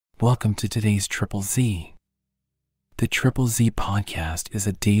Welcome to today's Triple Z. The Triple Z podcast is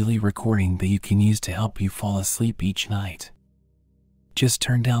a daily recording that you can use to help you fall asleep each night. Just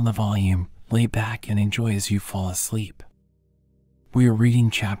turn down the volume, lay back, and enjoy as you fall asleep. We are reading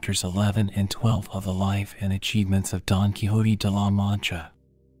chapters 11 and 12 of the life and achievements of Don Quixote de la Mancha.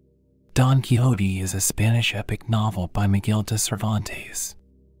 Don Quixote is a Spanish epic novel by Miguel de Cervantes.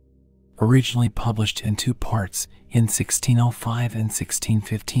 Originally published in two parts, in 1605 and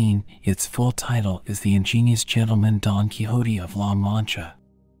 1615, its full title is The Ingenious Gentleman Don Quixote of La Mancha.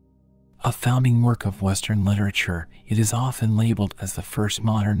 A founding work of Western literature, it is often labeled as the first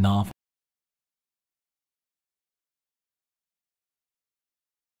modern novel